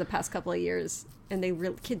 like for the past couple of years, and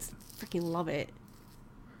kids freaking love it.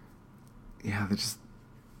 Yeah,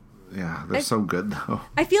 they're so good though.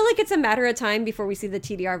 I feel like it's a matter of time before we see the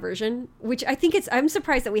TDR version, which I think I'm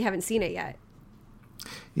surprised that we haven't seen it yet.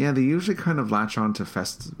 Yeah, they usually kind of latch on to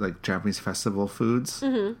like Japanese festival foods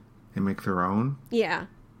and make their own. Yeah.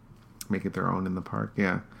 Make it their own in the park.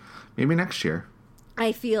 Yeah. Maybe next year.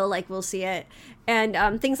 I feel like we'll see it.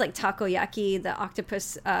 And things like takoyaki, the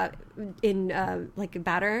octopus in like a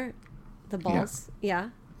batter, the balls. Yeah.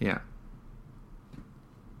 Yeah.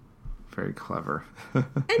 Very clever.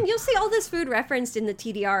 And you'll see all this food referenced in the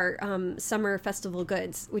TDR summer festival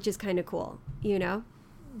goods, which is kind of cool, you know?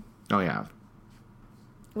 Oh, yeah.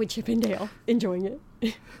 With Chip and Dale enjoying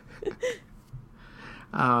it.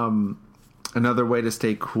 Another way to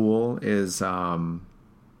stay cool is,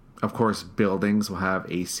 of course, buildings will have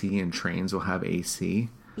AC and trains will have AC.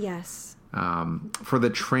 Yes. For the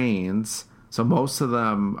trains, so most of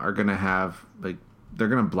them are going to have, like, they're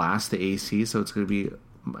going to blast the AC, so it's going to be,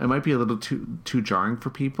 it might be a little too jarring for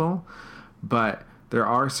people, but there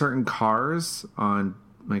are certain cars on,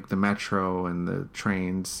 like, the metro and the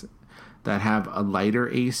trains that have a lighter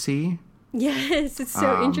AC. Yes, it's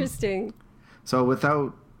so interesting. So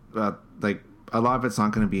without, like, a lot of it's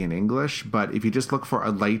not going to be in English, but if you just look for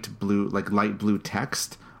a light blue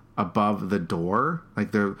text above the door,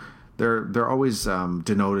 like they're always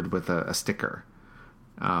denoted with a sticker,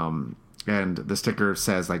 and the sticker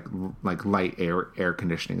says like light air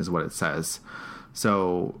conditioning is what it says.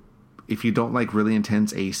 So if you don't like really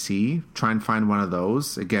intense AC, try and find one of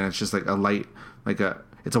those. Again, it's just like a light,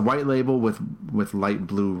 it's a white label with light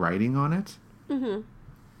blue writing on it. Mm-hmm.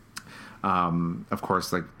 Of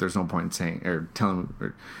course, like there's no point in saying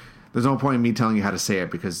there's no point in me telling you how to say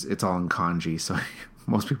it because it's all in kanji, so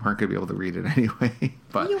most people aren't going to be able to read it anyway.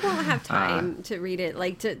 But you won't have time to read it,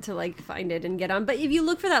 like to like find it and get on. But if you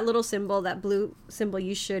look for that little symbol, that blue symbol,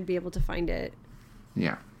 you should be able to find it.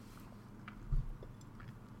 Yeah.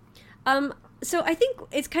 So I think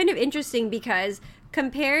it's kind of interesting because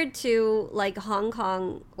compared to like Hong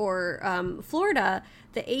Kong or Florida,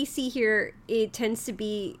 the AC here, it tends to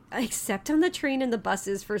be, except on the train and the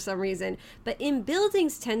buses for some reason, but in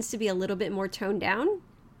buildings tends to be a little bit more toned down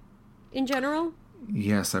in general.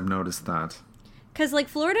 Yes, I've noticed that. Because like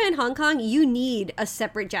Florida and Hong Kong, you need a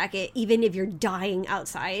separate jacket even if you're dying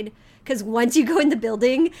outside. Because once you go in the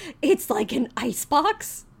building, it's like an ice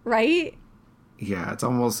box, right? Yeah, it's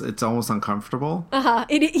almost uncomfortable.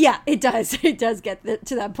 It does. It does get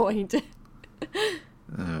to that point.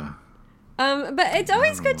 But it's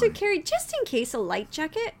always good to carry, just in case, a light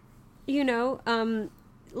jacket, you know,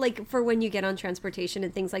 like for when you get on transportation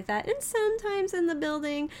and things like that. And sometimes in the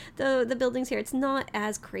building, the buildings here, it's not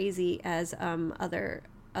as crazy as other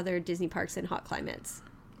Disney parks in hot climates.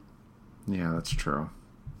 Yeah, that's true.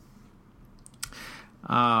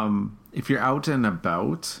 If you're out and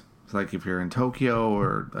about, like if you're in Tokyo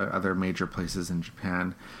or other major places in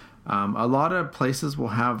Japan, a lot of places will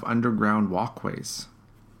have underground walkways.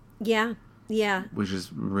 Yeah. Yeah. Which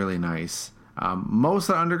is really nice. Most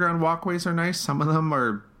of the underground walkways are nice. Some of them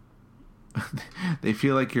are... they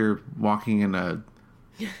feel like you're walking in a...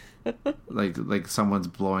 like someone's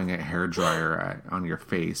blowing a hairdryer on your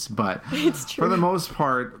face. But it's true. For the most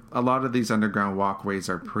part, a lot of these underground walkways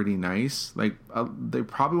are pretty nice. Like, they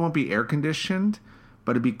probably won't be air-conditioned,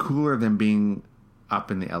 but it'd be cooler than being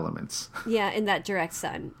up in the elements. Yeah, in that direct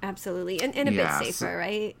sun. Absolutely. And a bit safer,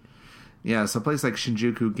 right? Yeah, so a place like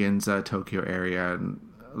Shinjuku, Ginza, Tokyo area, and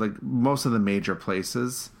like most of the major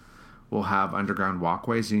places will have underground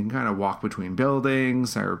walkways. You can kind of walk between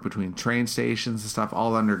buildings or between train stations and stuff,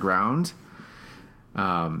 all underground.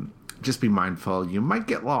 Just be mindful, you might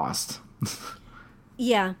get lost.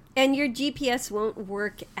 Yeah, and your GPS won't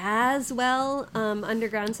work as well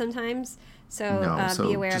underground sometimes. So, No, so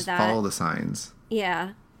be aware just of that. follow the signs.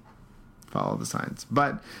 Yeah. Follow the signs.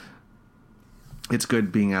 But it's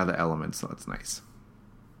good being out of the elements, so it's nice.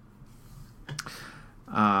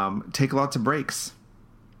 Take lots of breaks.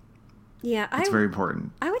 Yeah, It's very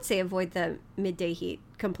important. I would say avoid the midday heat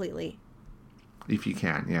completely. If you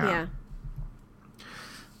can, yeah. Yeah.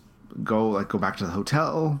 Go back to the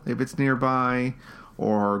hotel if it's nearby,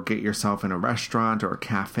 or get yourself in a restaurant or a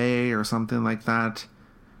cafe or something like that,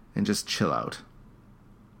 and just chill out.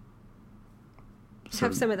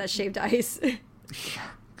 Have some of that shaved ice. Yeah,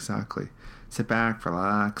 exactly. Sit back,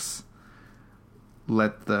 relax.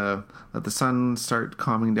 Let the sun start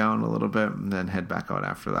calming down a little bit, and then head back out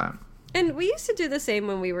after that. And we used to do the same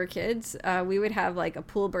when we were kids. We would have like a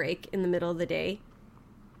pool break in the middle of the day,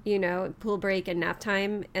 pool break and nap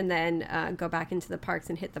time, and then go back into the parks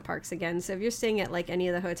and hit the parks again. So if you're staying at like any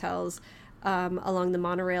of the hotels along the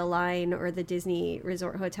monorail line or the Disney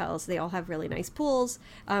resort hotels, they all have really nice pools,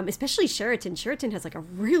 especially Sheraton. Sheraton has like a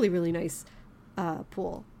really, really nice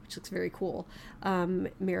pool, which looks very cool.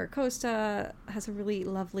 Miracosta has a really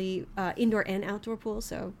lovely indoor and outdoor pool.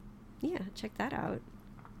 So yeah, check that out.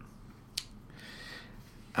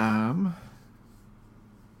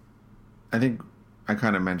 I think I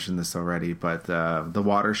kind of mentioned this already, but the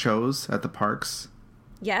water shows at the parks,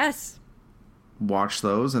 Yes. watch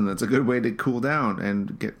those, and it's a good way to cool down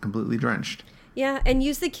and get completely drenched. Yeah, and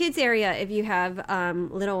use the kids area if you have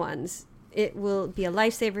little ones. It will be a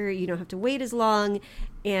lifesaver. You don't have to wait as long,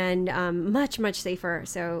 and much, much safer.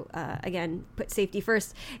 So, again, put safety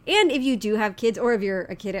first. And if you do have kids, or if you're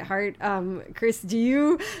a kid at heart, Chris, do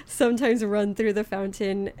you sometimes run through the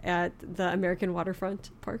fountain at the American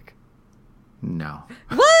Waterfront Park? No.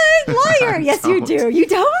 What? Liar! Yes, you don't. do. You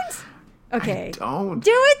don't? Okay. I don't.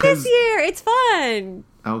 Do it this 'Cause- year. It's fun.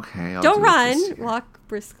 Okay. I'll Don't do it this run. year. Walk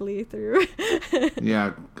briskly through.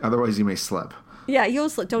 Yeah, otherwise you may slip. Yeah, you'll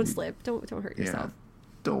slip. Don't slip. Don't hurt Yeah. yourself.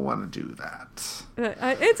 Don't want to do that.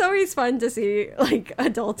 It's always fun to see like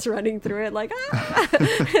adults running through it, like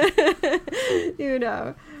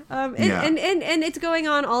Yeah. and it's going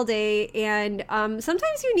on all day, and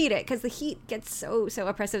sometimes you need it because the heat gets so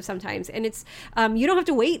oppressive sometimes, and it's you don't have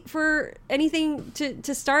to wait for anything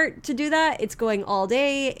to start to do that. It's going all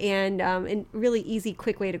day, and really easy,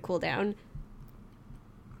 quick way to cool down.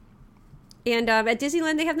 And at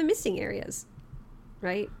Disneyland they have the misting areas,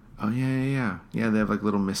 right? Oh yeah. Yeah, they have like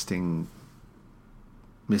little misting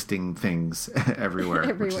things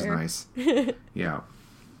everywhere, which is nice. Yeah.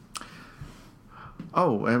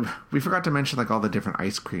 Oh, and we forgot to mention like all the different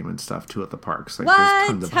ice cream and stuff too at the parks. Like, there's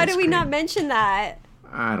tons What? of How ice did we cream. not mention that?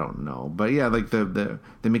 I don't know, but yeah, like the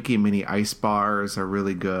Mickey and Minnie ice bars are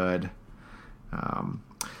really good.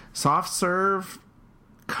 Soft serve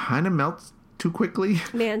kind of melts too quickly.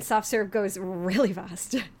 Man, soft serve goes really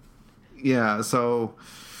fast. Yeah, so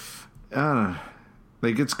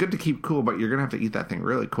like it's good to keep cool, but you're gonna have to eat that thing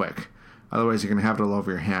really quick. Otherwise, you're gonna have it all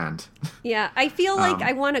over your hand. Yeah, I feel like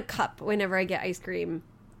I want a cup whenever I get ice cream.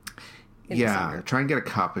 In the Yeah, summer. try and get a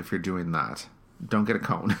cup if you're doing that. Don't get a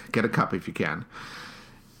cone. Get a cup if you can.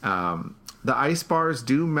 The ice bars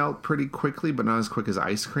do melt pretty quickly, but not as quick as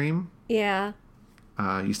ice cream. Yeah.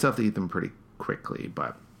 You still have to eat them pretty quickly,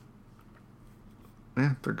 but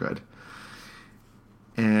yeah, they're good.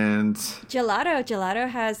 And Gelato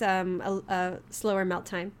has a slower melt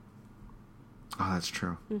time. oh, that's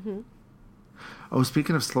true. Mm-hmm. Oh,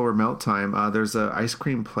 speaking of slower melt time, there's a ice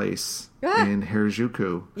cream place in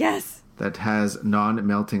Harajuku Yes. that has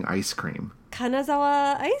non-melting ice cream.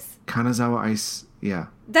 Kanazawa ice? Kanazawa ice, yeah.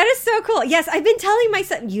 That is so cool. Yes, I've been telling my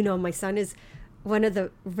son, my son is one of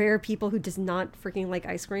the rare people who does not freaking like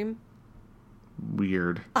ice cream.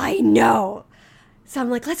 Weird. I know. So I'm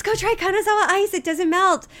like, let's go try Kanazawa ice. It doesn't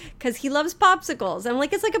melt because he loves popsicles. I'm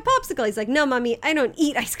like, it's like a popsicle. He's like, no, mommy, I don't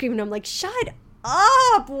eat ice cream. And I'm like, shut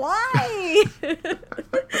up. Why?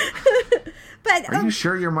 But Are you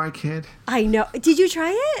sure you're my kid? I know. Did you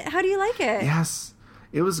try it? How do you like it? Yes.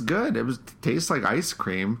 It was good. It tastes like ice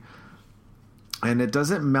cream. And it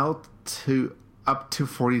doesn't melt to up to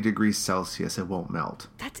 40 degrees Celsius. It won't melt.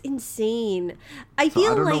 That's insane. I So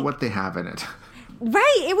feel I don't like know what they have in it.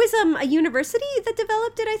 right. It was a university that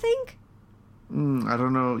developed it, I think. I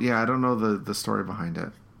don't know. Yeah, I don't know the story behind it.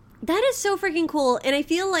 That is so freaking cool. And I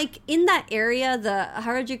feel like in that area, the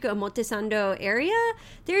Harajuku Omotesando area,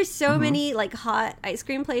 there's so many like hot ice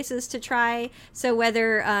cream places to try. So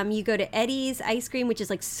whether you go to Eddie's ice cream, which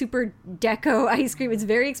is like super deco ice cream, it's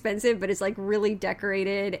very expensive, but it's like really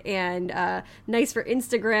decorated and nice for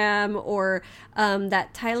Instagram, or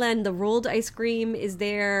that Thailand, the rolled ice cream is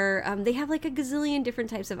there. They have like a gazillion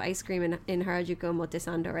different types of ice cream in Harajuku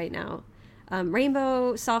Omotesando right now.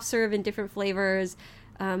 Rainbow, soft serve in different flavors.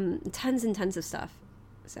 Tons and tons of stuff.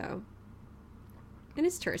 So, and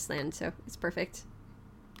it's tourist land, so it's perfect.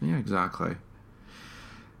 Yeah, exactly.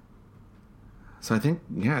 So I think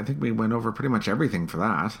we went over pretty much everything for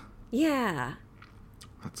that. Yeah.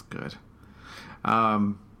 That's good.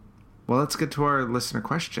 Well, let's get to our listener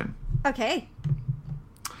question. Okay.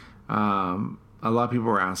 A lot of people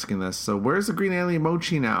were asking this. So where's the green alien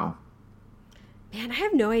mochi now? Man, I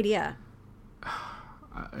have no idea.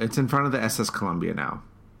 It's in front of the SS Columbia now.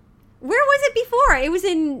 Where was it before? It was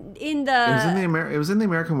in the. It was in the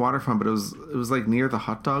American waterfront, but it was like near the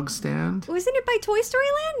hot dog stand. Wasn't it by Toy Story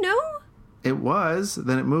Land? No. It was.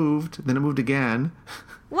 Then it moved. Then it moved again.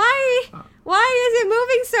 Why? Why is it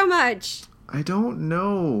moving so much? I don't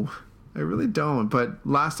know. I really don't. But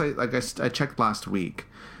I checked last week,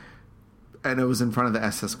 and it was in front of the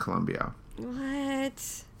SS Columbia.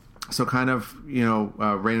 What? So kind of,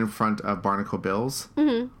 right in front of Barnacle Bills.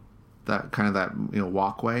 Mm-hmm. That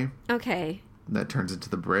walkway. Okay. That turns into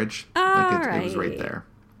the bridge. It was right there.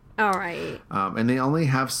 All right. And they only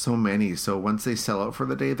have so many, so once they sell out for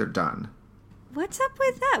the day, they're done. What's up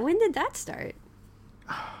with that? When did that start?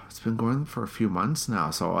 It's been going for a few months now,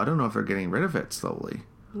 so I don't know if they're getting rid of it slowly.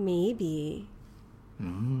 Maybe.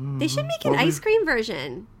 They should make an ice cream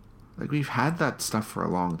version. Like, we've had that stuff for a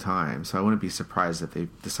long time, so I wouldn't be surprised if they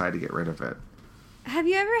decide to get rid of it. Have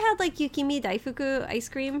you ever had, like, Yukimi Daifuku ice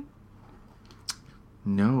cream?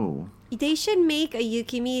 No. They should make a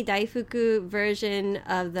Yukimi Daifuku version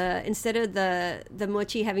of instead of the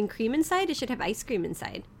mochi having cream inside, it should have ice cream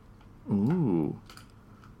inside. Ooh.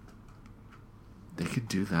 They could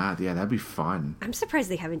do that. Yeah, that'd be fun. I'm surprised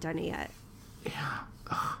they haven't done it yet. Yeah.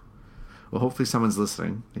 Ugh. Well, hopefully someone's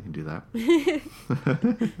listening. They can do that.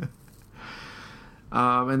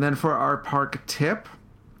 And then for our park tip,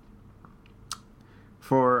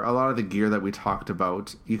 for a lot of the gear that we talked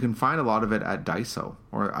about, you can find a lot of it at Daiso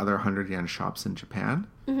or other 100 yen shops in Japan.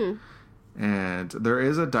 Mm-hmm. And there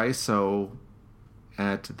is a Daiso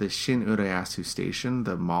at the Shin Urayasu station,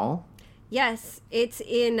 the mall. Yes, it's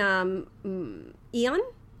in Aeon.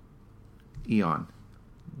 Aeon.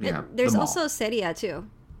 Yeah. There's also Seria too.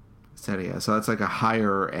 Seria. So that's like a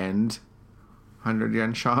higher end 100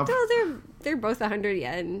 yen shop. No, they're both 100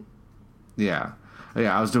 yen. Yeah.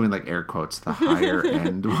 Yeah, I was doing like air quotes, the higher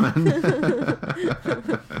end one.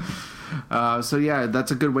 So yeah,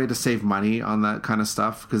 that's a good way to save money on that kind of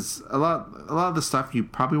stuff, because a lot of the stuff you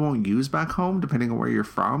probably won't use back home depending on where you're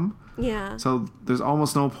from. Yeah. So there's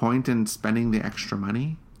almost no point in spending the extra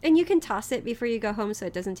money. And you can toss it before you go home so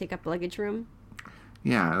it doesn't take up luggage room.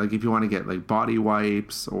 Yeah, like if you want to get like body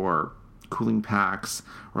wipes or cooling packs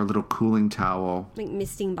or a little cooling towel. Like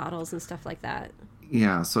misting bottles and stuff like that.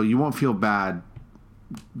 Yeah, so you won't feel bad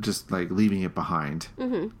just like leaving it behind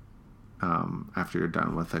after you're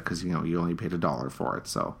done with it, because you only paid $1 for it.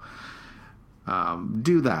 So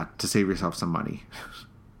do that to save yourself some money.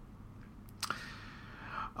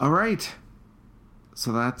 All right,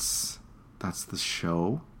 so that's the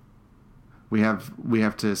show. We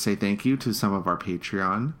have to say thank you to some of our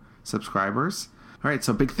Patreon subscribers. All right,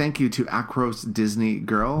 so big thank you to Acros Disney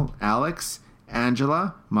Girl, Alex,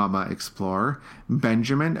 Angela, Mama Explorer,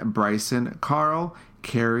 Benjamin, Bryson, Carl,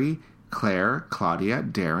 Carrie, Claire, Claudia,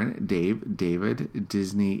 Darren, Dave, David,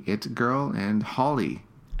 Disney It Girl, and Holly.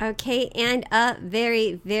 Okay, and a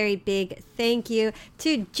very, very big thank you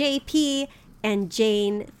to JP and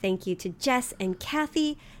Jane. Thank you to Jess and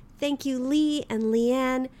Kathy. Thank you, Lee and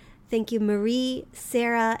Leanne. Thank you, Marie,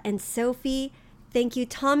 Sarah, and Sophie. Thank you,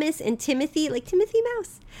 Thomas and Timothy, like Timothy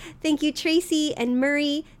Mouse. Thank you, Tracy and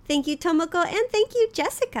Murray. Thank you, Tomoko, and thank you,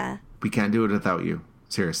 Jessica. We can't do it without you.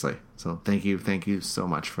 Seriously. So thank you so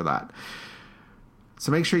much for that.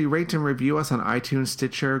 So make sure you rate and review us on iTunes,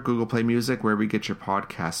 Stitcher, Google Play Music, wherever you get your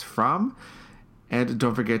podcasts from. And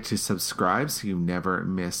don't forget to subscribe so you never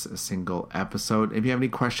miss a single episode. If you have any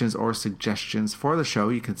questions or suggestions for the show,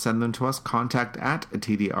 you can send them to us,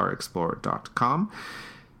 contact@tdrexplorer.com.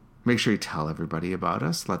 Make sure you tell everybody about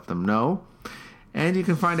us. Let them know. And you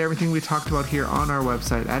can find everything we talked about here on our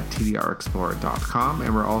website at tdrexplorer.com.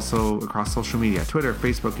 And we're also across social media, Twitter,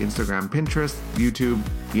 Facebook, Instagram, Pinterest, YouTube,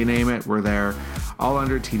 you name it, we're there, all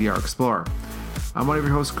under TDR Explorer. I'm one of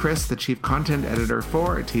your hosts, Chris, the chief content editor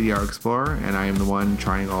for TDR Explorer, and I am the one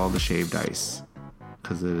trying all the shaved ice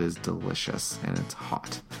because it is delicious and it's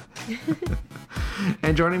hot.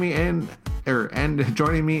 And joining me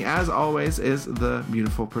as always is the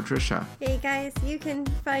beautiful Patricia. Hey guys, you can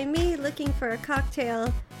find me looking for a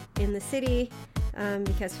cocktail in the city,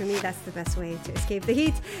 because for me that's the best way to escape the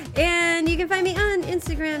heat. And you can find me on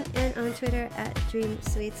Instagram and on Twitter at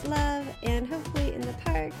DreamSweetsLove, and hopefully in the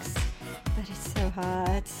parks, but it's so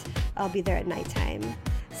hot. I'll be there at nighttime.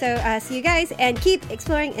 So see you guys, and keep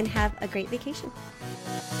exploring and have a great vacation.